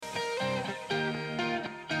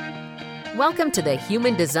Welcome to the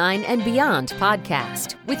Human Design and Beyond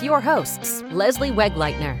podcast with your hosts, Leslee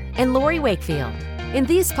Wegleitner and Lauri Wakefield. In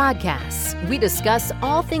these podcasts, we discuss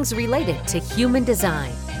all things related to human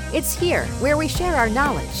design. It's here where we share our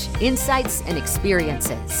knowledge, insights, and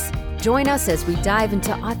experiences. Join us as we dive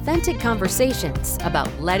into authentic conversations about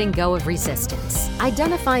letting go of resistance,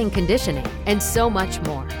 identifying conditioning, and so much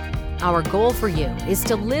more. Our goal for you is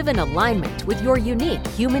to live in alignment with your unique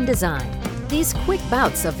human design. These quick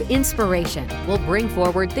bouts of inspiration will bring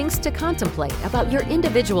forward things to contemplate about your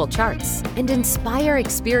individual charts and inspire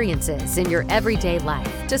experiences in your everyday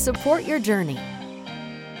life to support your journey.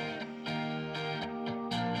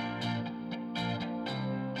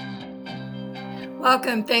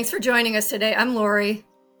 Welcome. Thanks for joining us today. I'm Lauri.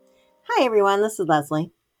 Hi, everyone. This is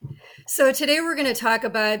Leslee. So today we're going to talk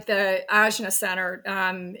about the Ajna Center,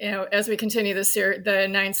 as we continue the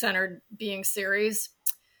 9-Centered Being series.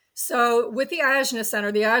 So with the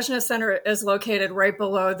Ajna Center is located right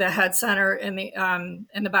below the head center in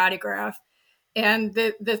the body graph. And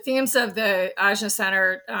the themes of the Ajna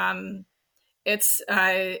Center, it's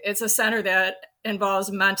a center that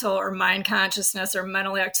involves mental or mind consciousness or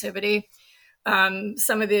mental activity.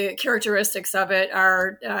 Some of the characteristics of it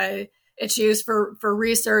are it's used for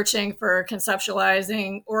researching, for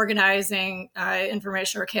conceptualizing, organizing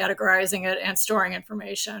information or categorizing it, and storing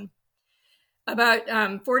information. About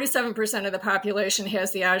 47% of the population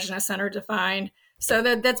has the Ajna Center defined. So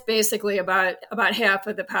that's basically about half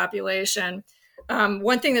of the population.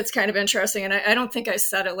 One thing that's kind of interesting, and I don't think I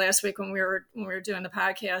said it last week when we were doing the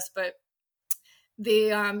podcast, but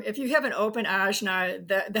if you have an open Ajna,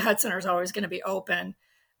 the head center is always going to be open.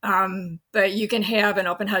 But you can have an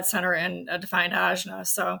open head center and a defined Ajna.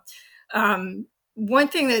 So one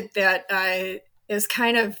thing that is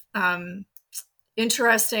kind of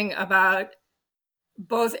interesting about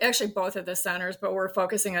both of the centers, but we're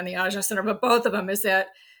focusing on the Ajna Center, but both of them is that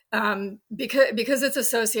because it's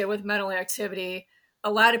associated with mental activity, a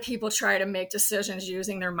lot of people try to make decisions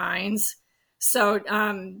using their minds. So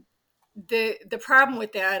the problem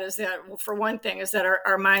with that is that, well, for one thing, is that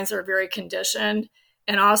our minds are very conditioned,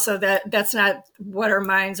 and also that's not what our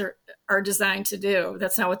minds are designed to do.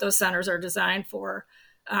 That's not what those centers are designed for.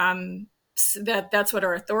 So that's what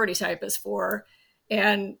our authority type is for.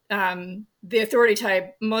 And the authority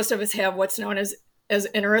type, most of us have what's known as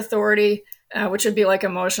inner authority, which would be like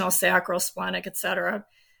emotional, sacral, splenic, etc.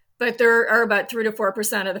 But there are about 3 to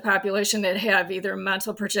 4% of the population that have either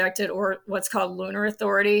mental projected or what's called lunar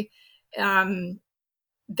authority.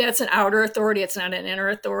 That's an outer authority. It's not an inner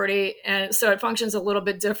authority. And so it functions a little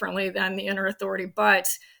bit differently than the inner authority, but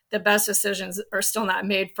the best decisions are still not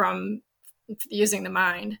made from using the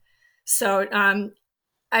mind. So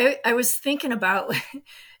I was thinking about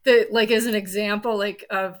as an example,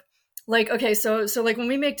 okay, so when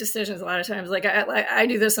we make decisions, a lot of times, I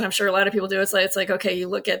do this, and I'm sure a lot of people do. It's like, okay, you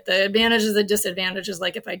look at the advantages, the disadvantages.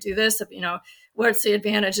 Like, if I do this, what's the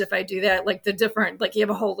advantage if I do that? Like the different, you have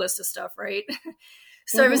a whole list of stuff, right?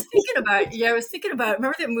 So mm-hmm. I was thinking about,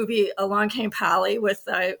 remember that movie Along Came Polly with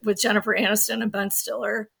Jennifer Aniston and Ben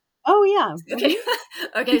Stiller? Oh yeah.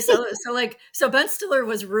 Okay. So Ben Stiller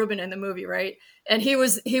was Ruben in the movie, right? And he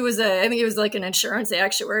was I think he was like an insurance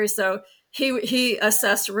actuary. So he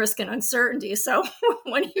assessed risk and uncertainty. So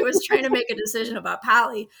when he was trying to make a decision about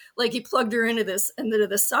Polly, he plugged her into this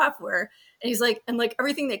software, and he's like, and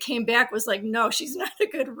everything that came back was like, no, she's not a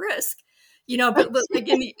good risk, but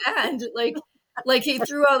in the end, he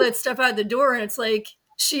threw all that stuff out the door, and it's like,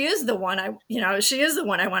 she is the one I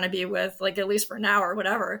want to be with, at least for now or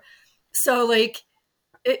whatever. So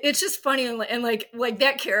it's just funny. And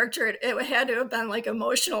that character, it had to have been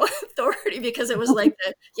emotional authority, because it was the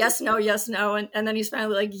yes, no. And then he's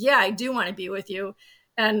finally yeah, I do want to be with you.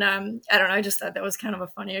 And I don't know. I just thought that was kind of a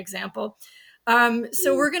funny example.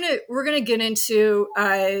 So we're going to get into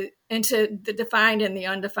the defined and the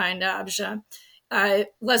undefined Ajna.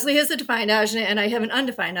 Leslee has a defined Ajna, and I have an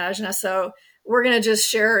undefined Ajna. So we're going to just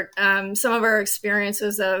share some of our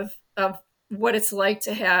experiences of what it's like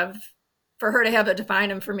for her to have a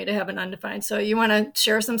defined and for me to have an undefined. So you want to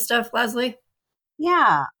share some stuff, Leslee?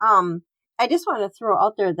 Yeah. I just want to throw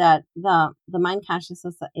out there that the mind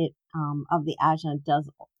consciousness of the Ajna does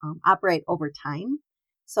operate over time.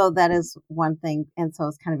 So that is one thing. And so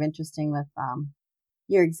it's kind of interesting with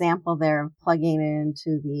your example there of plugging it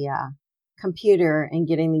into the computer and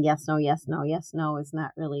getting the yes, no is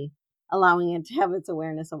not really allowing it to have its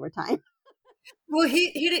awareness over time. Well,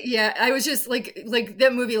 he did. Yeah, I was just like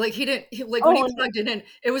that movie. When he plugged it in,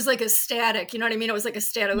 it was like a static. You know what I mean? It was like a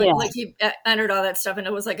static. He entered all that stuff, and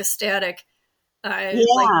it was like a static like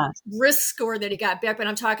Yeah. risk score that he got back. But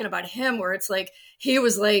I'm talking about him where it's like he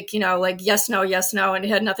was like, like yes, no, and it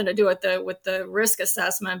had nothing to do with the risk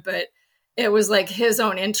assessment, but it was like his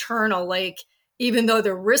own internal, like, even though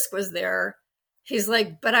the risk was there, he's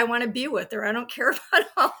like, but I want to be with her. I don't care about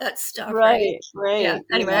all that stuff. Right. Yeah. Right.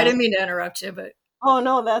 Anyway, I Yeah. didn't mean to interrupt you, but Oh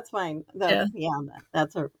no, that's fine. yeah.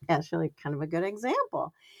 That's actually kind of a good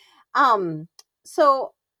example. Um,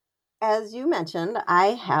 so as you mentioned, I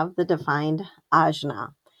have the defined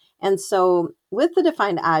ajna. And so with the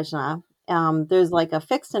defined ajna, there's like a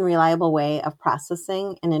fixed and reliable way of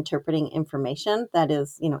processing and interpreting information that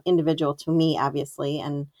is, individual to me, obviously,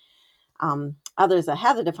 and others that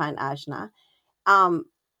have the defined ajna. Um,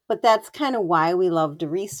 but that's kind of why we love to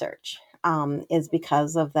research, is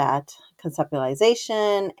because of that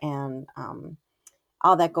conceptualization and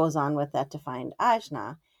all that goes on with that defined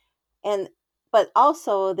ajna. And but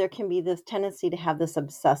also there can be this tendency to have this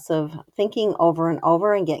obsessive thinking over and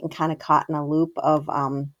over and getting kind of caught in a loop of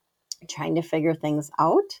trying to figure things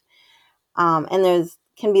out. And there's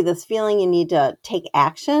can be this feeling you need to take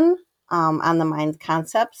action on the mind's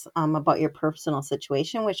concepts about your personal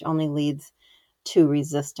situation, which only leads to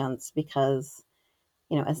resistance because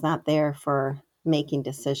it's not there for making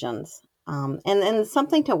decisions. And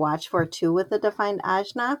something to watch for too with the defined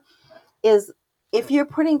ajna is if you're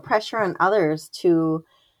putting pressure on others to,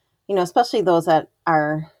 especially those that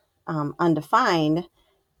are undefined,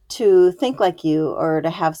 to think like you or to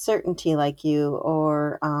have certainty like you,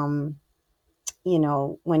 or,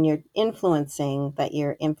 when you're influencing, that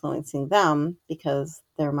you're influencing them because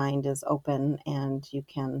their mind is open and you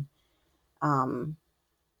can kind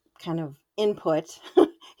of input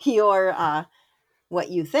your what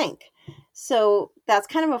you think. So that's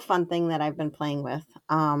kind of a fun thing that I've been playing with.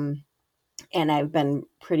 And I've been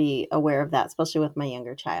pretty aware of that, especially with my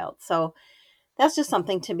younger child. So that's just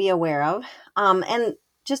something to be aware of. And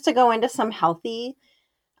just to go into some healthy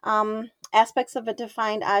aspects of a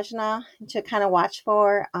defined ajna to kind of watch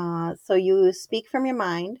for. So you speak from your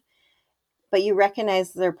mind, but you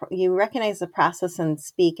recognize the process and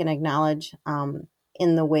speak and acknowledge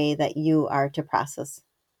in the way that you are to process,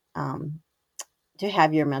 to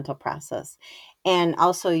have your mental process. And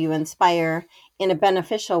also you inspire in a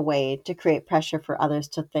beneficial way to create pressure for others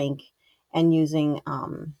to think, and using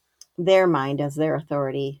their mind as their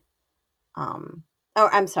authority.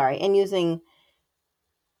 And using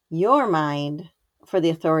your mind for the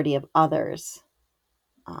authority of others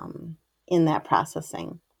in that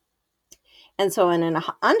processing. And so in an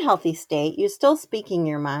unhealthy state, you're still speaking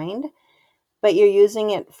your mind, but you're using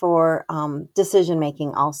it for decision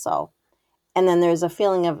making also. And then there's a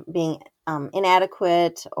feeling of being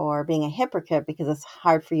inadequate or being a hypocrite because it's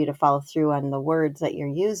hard for you to follow through on the words that you're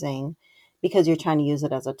using because you're trying to use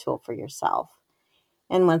it as a tool for yourself.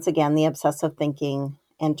 And once again, the obsessive thinking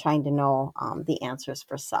and trying to know the answers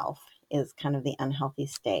for self is kind of the unhealthy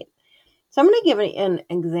state. So I'm going to give an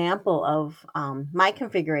example of my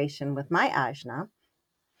configuration with my ajna.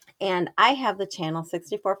 And I have the channel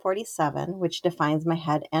 6447, which defines my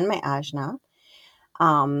head and my ajna.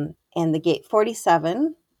 And the gate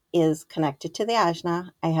 47 is connected to the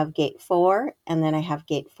ajna. I have gate 4, and then I have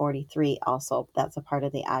gate 43 also. That's a part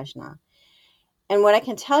of the ajna. And what I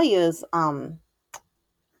can tell you is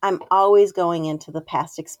I'm always going into the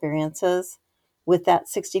past experiences with that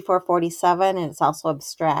 6447, and it's also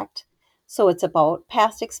abstract. So it's about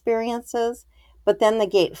past experiences. But then the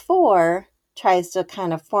gate 4 tries to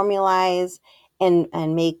kind of formalize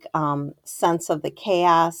and make sense of the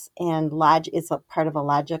chaos, and logic. It's a part of a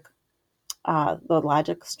logic, the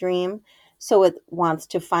logic stream. So it wants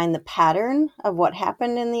to find the pattern of what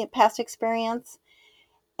happened in the past experience.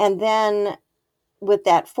 And then with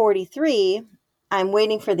that 43, I'm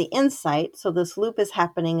waiting for the insight. So this loop is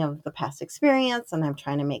happening of the past experience, and I'm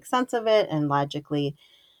trying to make sense of it and logically,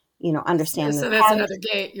 understand. So that's another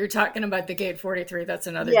gate. You're talking about the gate 43. That's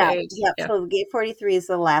another gate. Yeah. So gate 43 is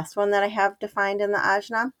the last one that I have defined in the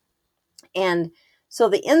ajna. And so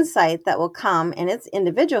the insight that will come, and it's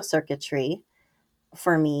individual circuitry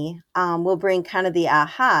for me, will bring kind of the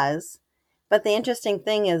ahas. But the interesting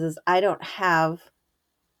thing is I don't have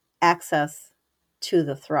access to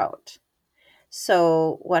the throat.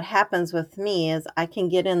 So what happens with me is I can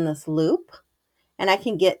get in this loop and I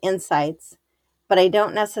can get insights, but I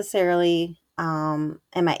don't necessarily am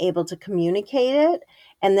I able to communicate it.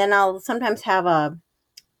 And then I'll sometimes have a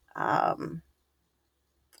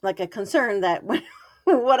like a concern that when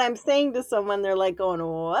what I'm saying to someone, they're like going,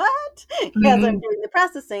 what? Mm-hmm. As I'm doing the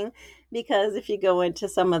processing, because if you go into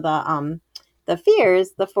some of the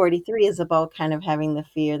fears, the 43 is about kind of having the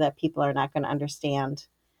fear that people are not going to understand,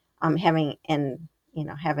 having and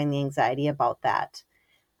having the anxiety about that.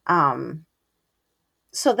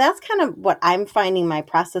 So that's kind of what I'm finding my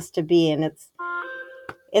process to be. And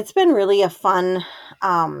it's been really a fun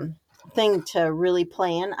thing to really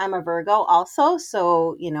play in. I'm a Virgo also,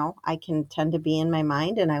 so I can tend to be in my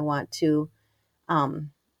mind, and I want to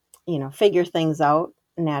figure things out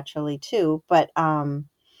naturally too. But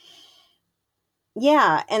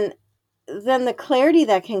yeah, and then the clarity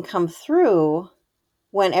that can come through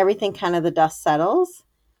when everything kind of the dust settles,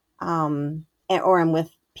 or I'm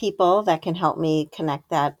with people that can help me connect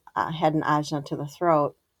that head and ajna to the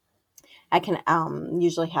throat, I can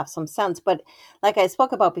usually have some sense. But like I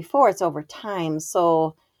spoke about before, it's over time.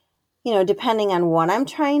 So, depending on what I'm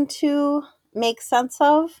trying to make sense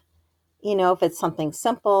of, if it's something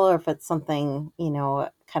simple or if it's something,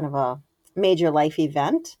 kind of a major life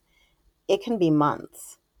event, it can be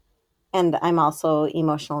months. And I'm also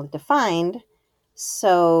emotionally defined.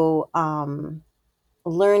 So,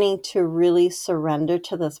 learning to really surrender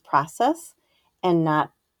to this process and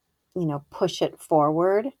not, push it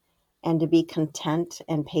forward, and to be content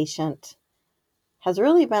and patient has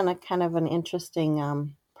really been a kind of an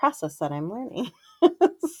interesting process that I'm learning.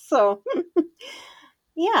 So,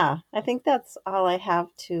 yeah, I think that's all I have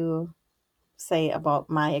to say about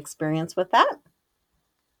my experience with that.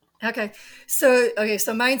 Okay. So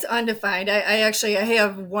mine's undefined. I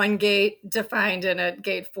have one gate defined in at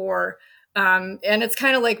gate 4. And it's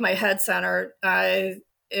kind of like my head center.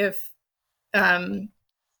 If I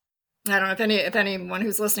don't know if anyone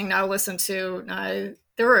who's listening now listened to,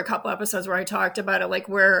 there were a couple episodes where I talked about it, like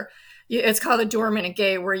where it's called a dormant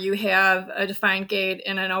gate, where you have a defined gate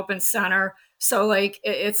in an open center. So like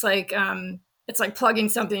it's like plugging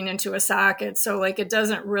something into a socket. So like it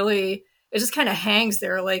doesn't really, it just kind of hangs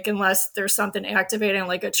there, like unless there's something activating,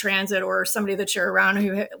 like a transit or somebody that you're around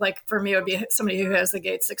who, like for me, it would be somebody who has the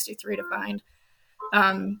gate 63 defined.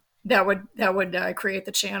 That would create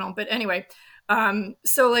the channel. But anyway,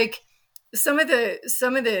 so like some of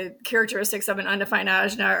the characteristics of an undefined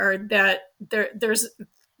ajna are that there's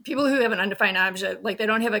people who have an undefined ajna, like they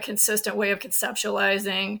don't have a consistent way of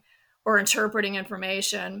conceptualizing or interpreting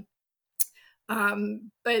information.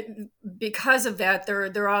 But because of that,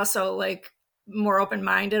 they're also like more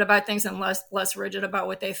open-minded about things and less rigid about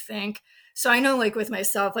what they think. So I know, like with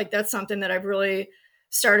myself, like that's something that I've really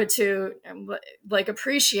started to like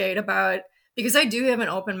appreciate about, because I do have an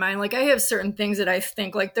open mind. Like I have certain things that I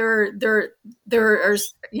think, like there are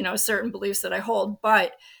certain beliefs that I hold,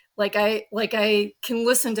 but like I can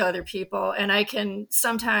listen to other people, and I can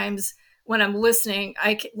sometimes, when I'm listening,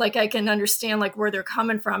 I can understand like where they're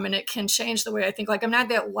coming from, and it can change the way I think. Like I'm not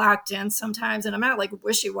that locked in sometimes, and I'm not like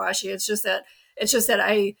wishy-washy. It's just that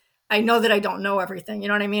I know that I don't know everything. You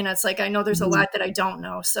know what I mean? It's like I know there's a lot that I don't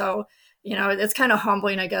know. So, it's kind of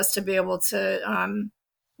humbling, I guess, to be able to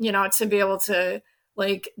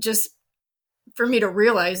like just for me to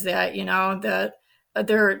realize that, that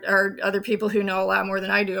there are other people who know a lot more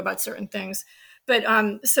than I do about certain things. But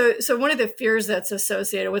so one of the fears that's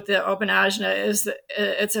associated with the open ajna is that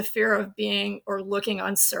it's a fear of being or looking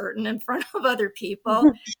uncertain in front of other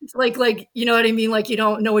people. like you know what I mean? Like you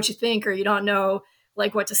don't know what you think, or you don't know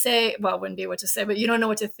like what to say. Well, it wouldn't be what to say, but you don't know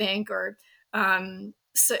what to think, or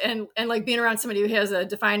so and like being around somebody who has a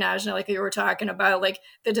defined ajna, like you were talking about, like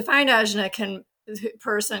the defined ajna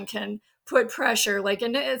person can put pressure, like,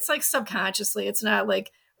 and it's like subconsciously, it's not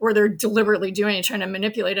like where they're deliberately doing it, trying to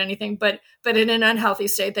manipulate anything, but in an unhealthy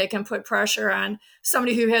state, they can put pressure on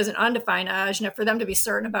somebody who has an undefined ajna for them to be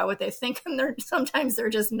certain about what they think, and sometimes they're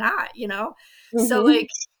just not, So like,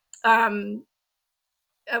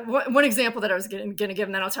 one example that I was going to give,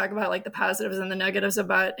 and then I'll talk about like the positives and the negatives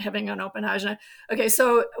about having an open ajna. Okay,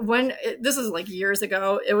 so this is like years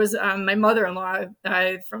ago, it was my mother-in-law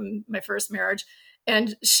from my first marriage,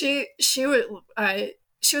 and she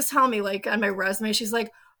was telling me, like on my resume, she's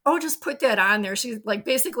like, oh, just put that on there. She's like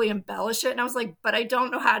basically embellish it. And I was like, but I don't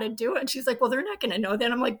know how to do it. And she's like, well, they're not going to know that.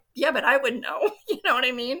 And I'm like, yeah, but I would know. You know what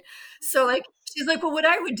I mean? So like, she's like, well, what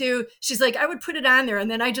I would do, she's like, I would put it on there, and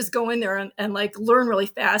then I just go in there and like learn really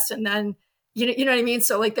fast. And then, you know what I mean?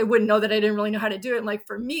 So like, they wouldn't know that I didn't really know how to do it. And like,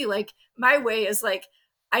 for me, like my way is like,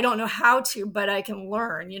 I don't know how to, but I can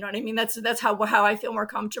learn. You know what I mean? That's how I feel more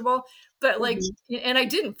comfortable. But like, and I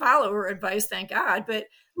didn't follow her advice, thank God. But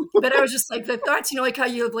I was just like, the thoughts, like how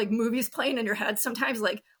you have like movies playing in your head sometimes,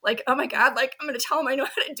 like, oh my God, like I'm going to tell them I know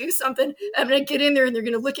how to do something. I'm going to get in there and they're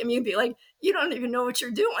going to look at me and be like, you don't even know what you're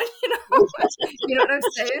doing. You know what I'm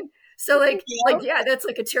saying? So like, yeah, that's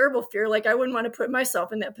like a terrible fear. Like I wouldn't want to put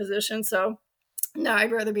myself in that position. So no,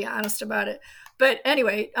 I'd rather be honest about it. But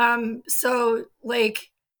anyway, so like,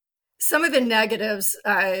 some of the negatives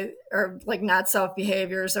or like not self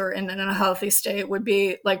behaviors or in an unhealthy state would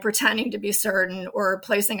be like pretending to be certain or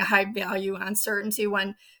placing a high value on certainty,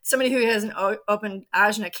 when somebody who has an open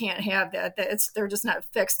ajna can't have that. They're just not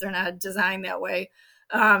fixed. They're not designed that way.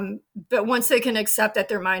 But once they can accept that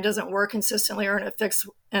their mind doesn't work consistently or in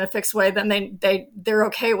a fixed way, then they're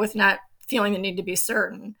okay with not feeling the need to be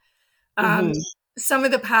certain. Some of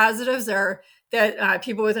the positives are that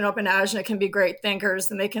people with an open ajna can be great thinkers,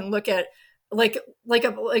 and they can look at like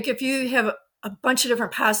if you have a bunch of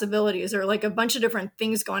different possibilities or like a bunch of different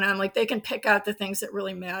things going on, like they can pick out the things that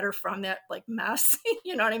really matter from that like mess,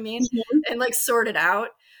 you know what I mean? And like sort it out.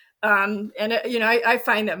 And I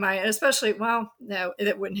find that especially, well, no,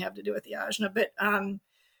 it wouldn't have to do with the ajna,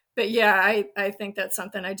 but yeah, I think that's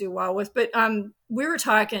something I do well with. But we were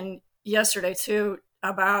talking yesterday too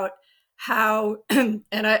about how, and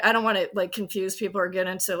I don't want to like confuse people or get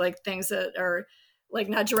into like things that are like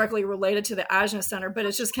not directly related to the Ajna Center, but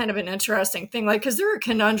it's just kind of an interesting thing. Like, cause there are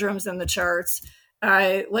conundrums in the charts,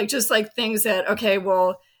 like just like things that, okay,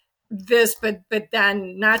 well, this, but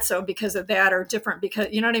then not so because of that, or different because,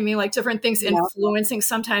 you know what I mean? Like different things influencing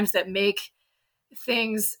sometimes that make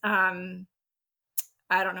things, I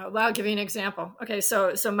don't know. Well, I'll give you an example. Okay.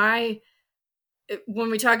 So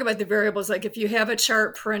when we talk about the variables, like if you have a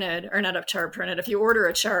chart printed or not a chart printed, if you order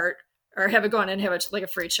a chart or have it go on and have like a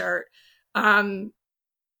free chart,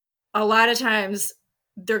 a lot of times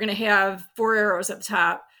they're going to have 4 arrows at the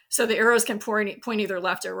top. So the arrows can point either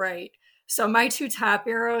left or right. So my 2 top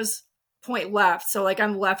arrows point left. So like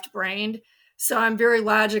I'm left brained. So I'm very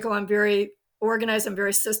logical. I'm very organized. I'm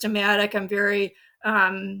very systematic. I'm very,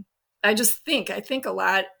 I think a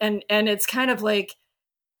lot. And it's kind of like,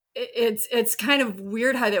 it's kind of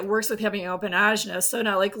weird how that works with having an open ajna. So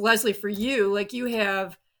now like Leslie, for you, like you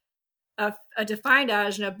have a defined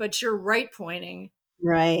ajna, but you're right pointing.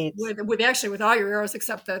 Right. With all your arrows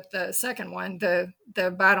except the second one, the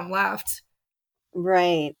bottom left.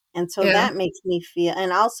 Right. And so that makes me feel,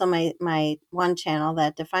 and also my one channel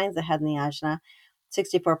that defines the head in the ajna,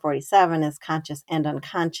 6447, is conscious and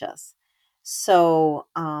unconscious. So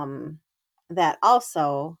that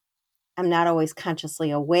also, I'm not always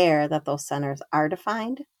consciously aware that those centers are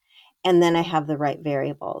defined. And then I have the right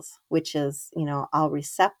variables, which is, all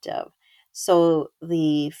receptive. So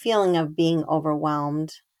the feeling of being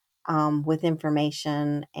overwhelmed with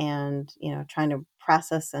information and, trying to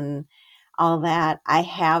process and all that, I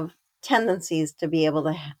have tendencies to be able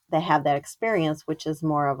to have that experience, which is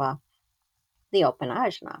more of the open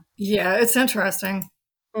ajna. Yeah, it's interesting.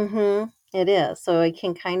 It is. So I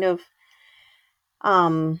can kind of,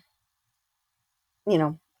 I'm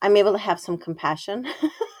able to have some compassion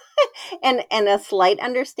and a slight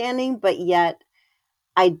understanding, but yet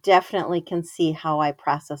I definitely can see how I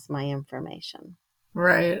process my information.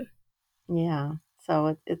 Right. Yeah.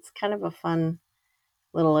 So it's kind of a fun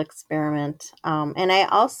little experiment. And I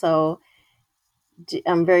also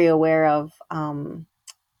am very aware of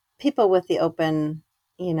people with the open,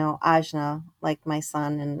 ajna, like my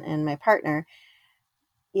son and my partner.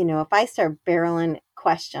 If I start barreling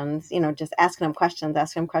questions, just asking them questions,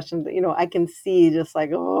 I can see just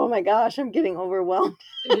like, oh my gosh, I'm getting overwhelmed.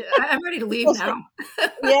 Yeah, I'm ready to leave now.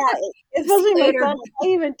 Yeah, especially my son. If I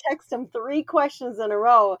even text him 3 questions in a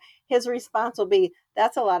row, his response will be,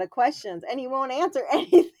 that's a lot of questions, and he won't answer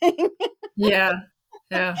anything. Yeah.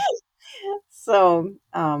 So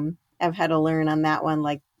I've had to learn on that one,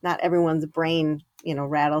 like not everyone's brain,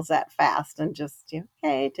 rattles that fast, and just,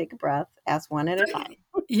 okay, take a breath, ask one at a time.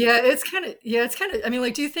 It's kind of, I mean,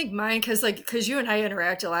 like, do you think mine, cause you and I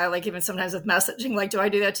interact a lot, like even sometimes with messaging, like, do I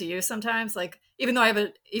do that to you sometimes? Like, even though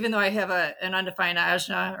I have an undefined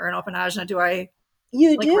ajna or an open ajna, do I,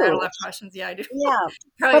 you like, do rattle off questions? Yeah, I do. Yeah.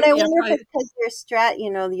 But I wonder if it's because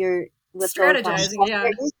you're with strategizing.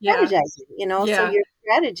 You're strategizing, so your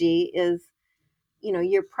strategy is,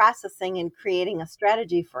 you're processing and creating a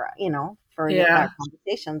strategy for our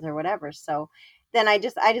conversations or whatever. So then I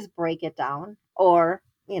just break it down, or,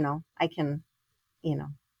 I can,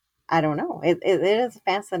 I don't know. It is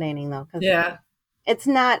fascinating though. Cause it's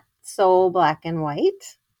not so black and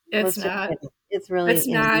white. It's not. It's really, it's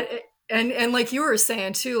not. And like you were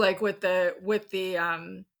saying too, like with the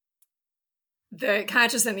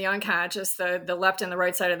conscious and the unconscious, the left and the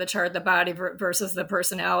right side of the chart, the body versus the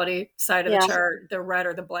personality side of the chart, the red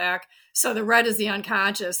or the black. So the red is the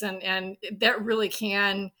unconscious, and that really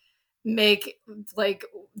can make like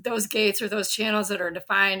those gates or those channels that are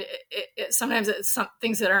defined. Sometimes it's some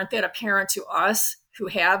things that aren't that apparent to us who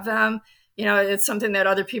have them. It's something that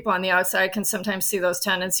other people on the outside can sometimes see those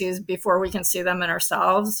tendencies before we can see them in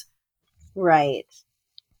ourselves. Right.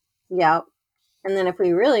 Yep. And then if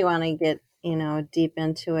we really want to get, deep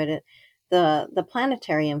into it, the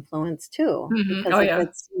planetary influence too, because if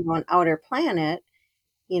it's an outer planet,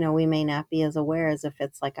 we may not be as aware as if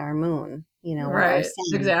it's like our moon, or our Right.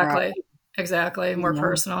 sun. Exactly. More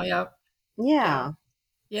personal. Yep. Yeah.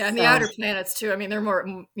 Yeah. And the outer planets too. I mean, they're more,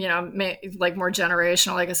 like more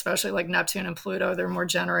generational, like especially like Neptune and Pluto, they're more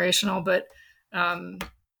generational, but,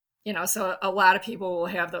 so a lot of people will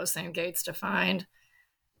have those same gates defined,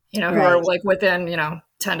 who are like within,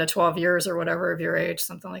 10 to 12 years or whatever of your age,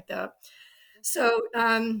 something like that. So,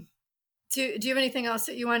 do you have anything else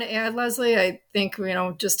that you want to add, Leslie? I think,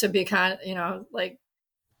 just to be like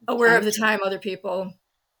aware of the time other people.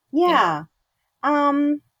 Yeah.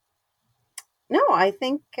 No, I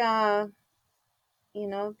think, I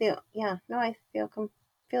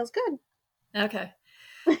feels good. Okay.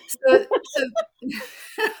 So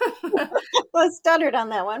I stuttered on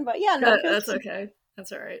that one, but yeah, no, that's okay.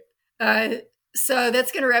 That's all right. So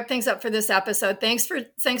that's going to wrap things up for this episode. Thanks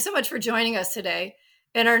so much for joining us today.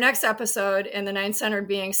 In our next episode in the Nine Centered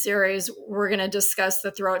Being series, we're going to discuss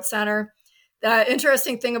the throat center. The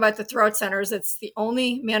interesting thing about the throat center is it's the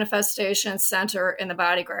only manifestation center in the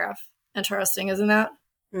body graph. Interesting, isn't that?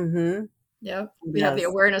 Mm-hmm. Yeah. We have the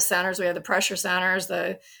awareness centers. We have the pressure centers.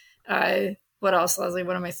 The what else, Leslie?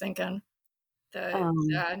 What am I thinking?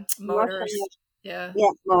 The motors. Yeah. Yeah,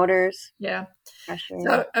 motors. Yeah. Pressure.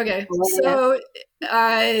 So, okay. So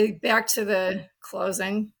back to the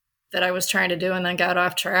closing that I was trying to do and then got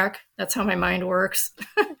off track. That's how my mind works.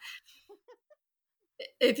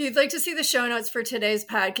 If you'd like to see the show notes for today's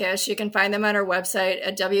podcast, you can find them on our website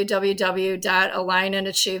at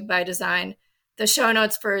www.alignandachieve.by-design. The show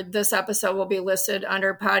notes for this episode will be listed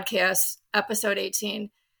under podcast episode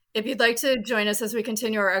 18. If you'd like to join us as we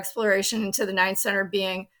continue our exploration into the Nine Centered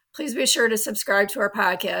Being, please be sure to subscribe to our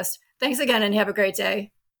podcast. Thanks again and have a great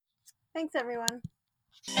day. Thanks, everyone.